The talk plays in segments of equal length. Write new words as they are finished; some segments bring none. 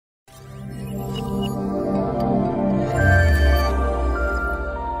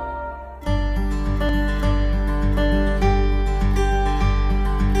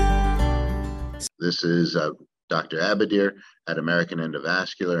This is Dr. Abadir at American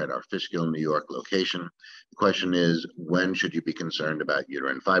Endovascular at our Fishkill, New York location. The question is, when should you be concerned about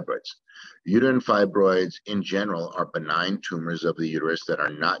uterine fibroids? Uterine fibroids in general are benign tumors of the uterus that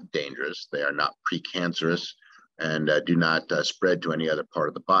are not dangerous. They are not precancerous and do not spread to any other part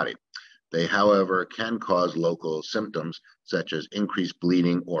of the body. They, however, can cause local symptoms such as increased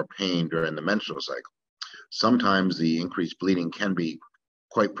bleeding or pain during the menstrual cycle. Sometimes the increased bleeding can be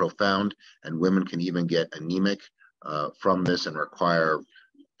quite profound, and women can even get anemic from this and require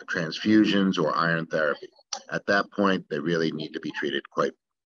transfusions or iron therapy. At that point, they really need to be treated quite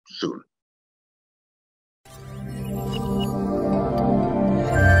soon.